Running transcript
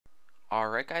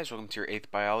Alright guys, welcome to your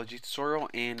 8th biology tutorial,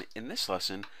 and in this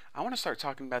lesson I want to start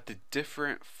talking about the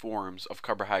different forms of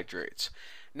carbohydrates.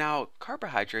 Now,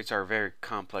 carbohydrates are a very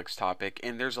complex topic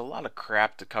and there's a lot of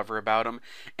crap to cover about them,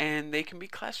 and they can be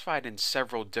classified in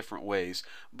several different ways,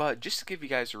 but just to give you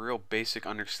guys a real basic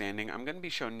understanding, I'm going to be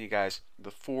showing you guys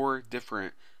the 4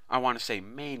 different, I want to say,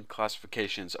 main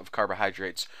classifications of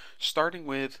carbohydrates, starting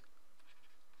with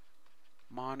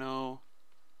monosaccharides.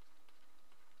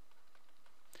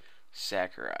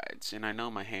 And I know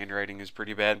my handwriting is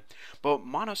pretty bad, but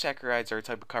monosaccharides are a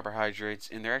type of carbohydrates,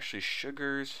 and they're actually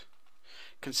sugars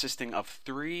consisting of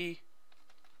 3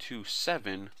 to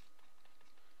 7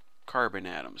 carbon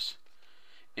atoms.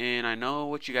 And I know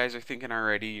what you guys are thinking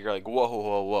already. You're like, whoa,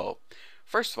 whoa, whoa.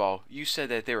 First of all, you said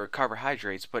that they were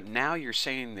carbohydrates, but now you're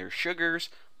saying they're sugars.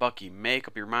 Bucky, make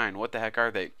up your mind. What the heck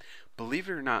are they? Believe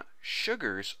it or not,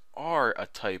 sugars are a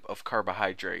type of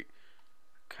carbohydrate.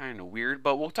 Kind of weird,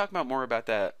 but we'll talk about more about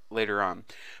that later on.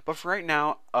 But for right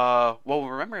now, well,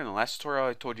 remember in the last tutorial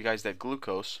I told you guys that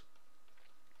glucose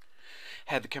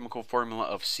had the chemical formula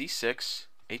of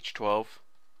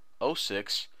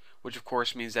C6H12O6, which of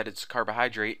course means that it's a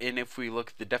carbohydrate, and if we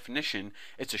look at the definition,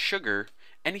 it's a sugar.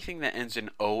 Anything that ends in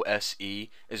OSE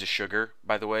is a sugar.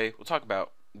 By the way, we'll talk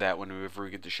about that whenever we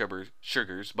get to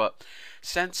sugars, but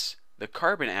since the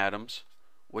carbon atoms,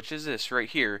 which is this right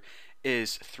here,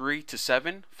 is 3 to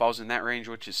 7, falls in that range,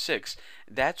 which is 6.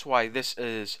 That's why this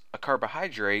is a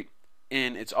carbohydrate,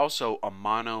 and it's also a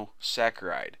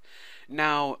monosaccharide.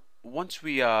 Now, once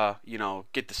we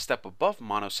get the step above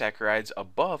monosaccharides,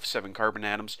 above 7 carbon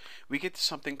atoms, we get to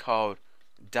something called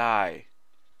disaccharides.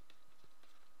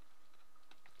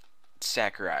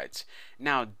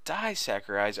 Now,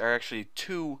 disaccharides are actually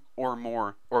two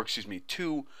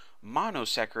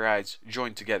monosaccharides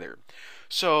joined together.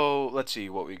 So let's see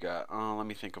what we got. Let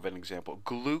me think of an example.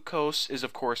 Glucose is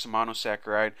of course a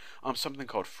monosaccharide. Something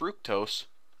called fructose.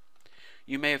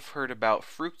 You may have heard about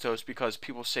fructose because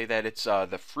people say that it's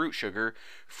the fruit sugar.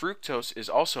 Fructose is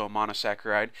also a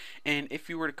monosaccharide, and if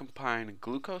you were to combine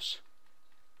glucose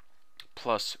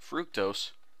plus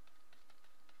fructose,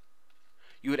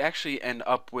 you would actually end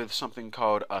up with something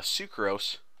called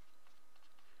sucrose,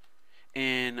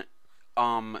 and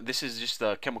this is just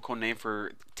the chemical name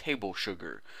for table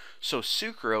sugar. So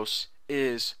sucrose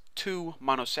is 2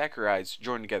 monosaccharides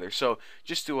joined together. So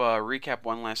just to recap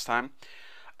one last time,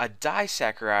 a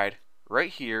disaccharide right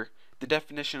here, the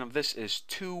definition of this is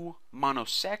 2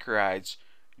 monosaccharides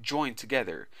joined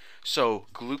together. So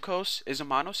glucose is a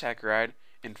monosaccharide,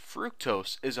 and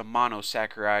fructose is a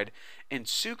monosaccharide, and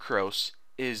sucrose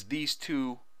is these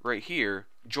two right here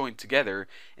joined together,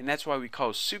 and that's why we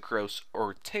call sucrose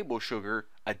or table sugar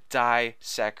a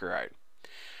disaccharide.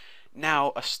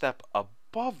 Now a step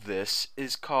above this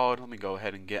is called, let me go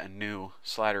ahead and get a new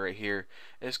slider right here,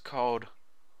 is called,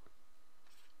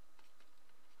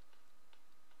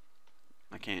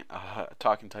 I can't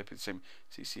talk and type at the same,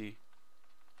 CC,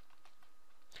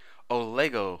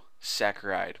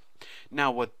 oligosaccharide.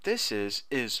 Now what this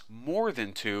is more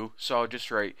than 2, so I'll just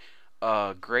write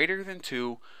greater than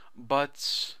 2,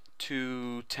 but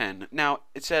to 10. Now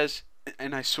it says,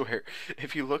 and I swear,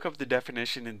 if you look up the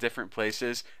definition in different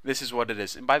places, this is what it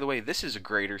is. And by the way, this is a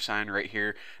greater sign right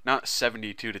here, not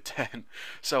 72 to 10.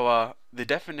 So the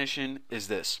definition is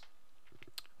this: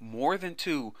 more than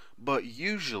 2, but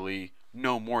usually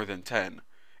no more than 10.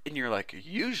 And you're like,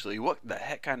 usually? What the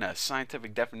heck kind of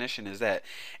scientific definition is that?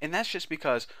 And that's just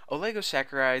because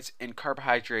oligosaccharides and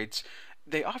carbohydrates,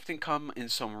 they often come in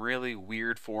some really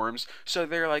weird forms. So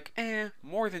they're like,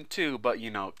 more than 2, but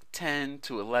 10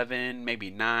 to 11,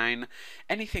 maybe 9.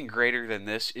 Anything greater than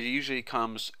this, it usually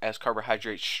comes as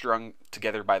carbohydrates strung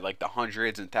together by like the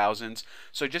hundreds and thousands.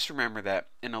 So just remember that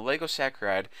an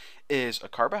oligosaccharide is a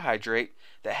carbohydrate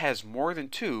that has more than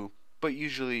 2, but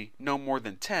usually no more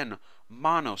than 10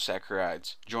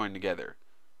 monosaccharides joined together.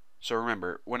 So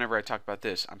remember, whenever I talk about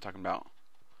this, I'm talking about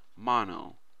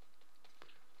monosaccharides,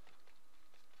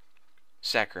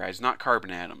 not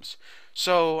carbon atoms.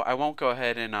 So I won't go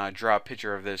ahead and draw a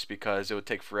picture of this because it would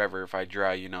take forever if I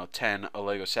draw 10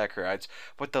 oligosaccharides.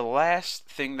 But the last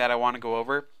thing that I want to go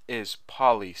over is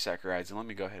polysaccharides, and let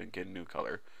me go ahead and get a new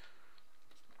color.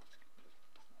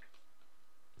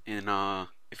 And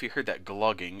if you heard that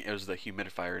glugging, it was the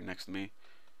humidifier next to me.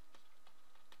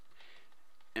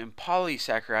 And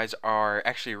polysaccharides are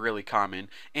actually really common,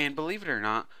 and believe it or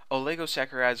not,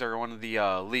 oligosaccharides are one of the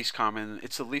least common.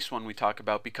 It's the least one we talk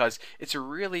about because it's a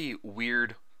really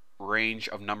weird range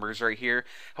of numbers right here.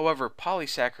 However,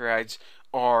 polysaccharides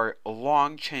are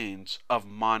long chains of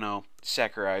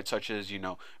monosaccharides, such as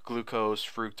glucose,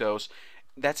 fructose.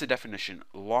 That's a definition: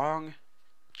 long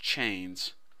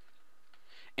chains.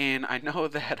 And I know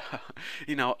that,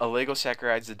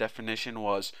 oligosaccharides, the definition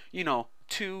was,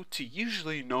 2 to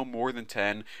usually no more than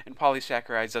 10. And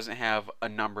polysaccharides doesn't have a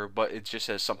number, but it just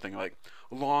says something like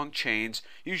long chains,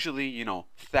 usually,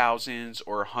 thousands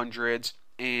or hundreds.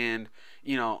 And,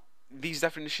 these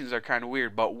definitions are kind of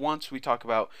weird, but once we talk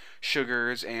about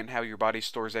sugars and how your body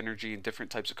stores energy in different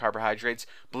types of carbohydrates,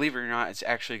 believe it or not, it's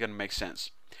actually going to make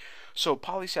sense. So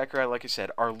polysaccharide, like I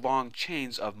said, are long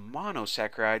chains of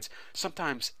monosaccharides,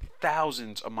 sometimes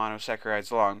thousands of monosaccharides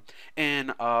long.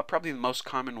 And probably the most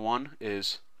common one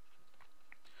is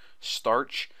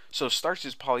starch. So starch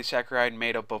is polysaccharide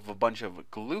made up of a bunch of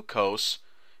glucose.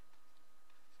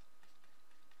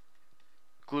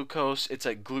 It's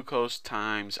like glucose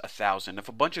times 1,000. If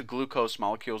a bunch of glucose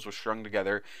molecules were strung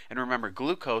together, and remember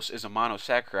glucose is a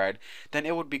monosaccharide, then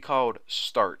it would be called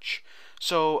starch.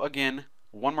 So again,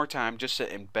 one more time, just to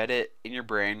embed it in your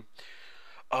brain.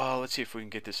 Let's see if we can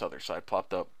get this other side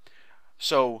plopped up.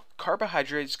 So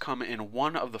carbohydrates come in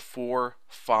one of the 4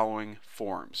 following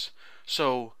forms.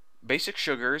 So basic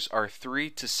sugars are 3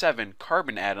 to 7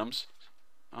 carbon atoms.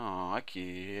 Oh, I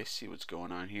see what's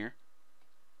going on here.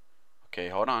 Okay,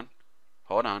 hold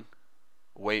on,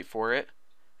 wait for it.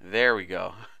 There we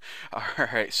go.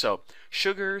 Alright, so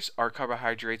sugars are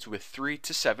carbohydrates with 3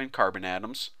 to 7 carbon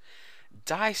atoms.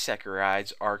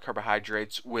 Disaccharides are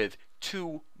carbohydrates with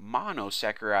 2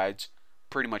 monosaccharides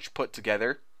pretty much put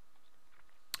together.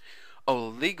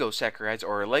 Oligosaccharides,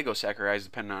 or oligosaccharides,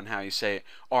 depending on how you say it,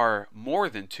 are more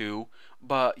than 2,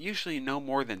 but usually no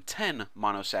more than 10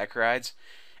 monosaccharides.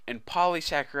 And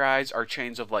polysaccharides are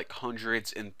chains of like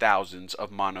hundreds and thousands of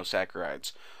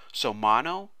monosaccharides. So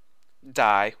mono,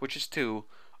 di, which is 2,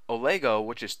 oligo,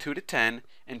 which is 2 to 10,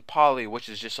 and poly, which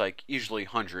is just like usually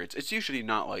hundreds. It's usually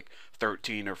not like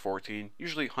 13 or 14,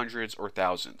 usually hundreds or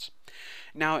thousands.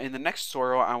 Now in the next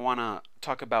tutorial I want to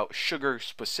talk about sugar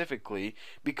specifically,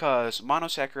 because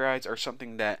monosaccharides are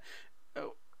something that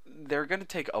they're going to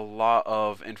take a lot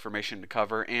of information to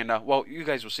cover, and well, you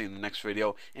guys will see in the next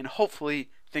video, and hopefully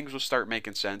things will start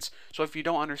making sense. So if you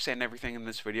don't understand everything in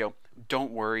this video,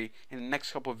 don't worry. In the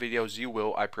next couple of videos you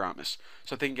will, I promise.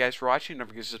 So thank you guys for watching. Don't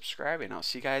forget to subscribe, and I'll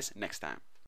see you guys next time.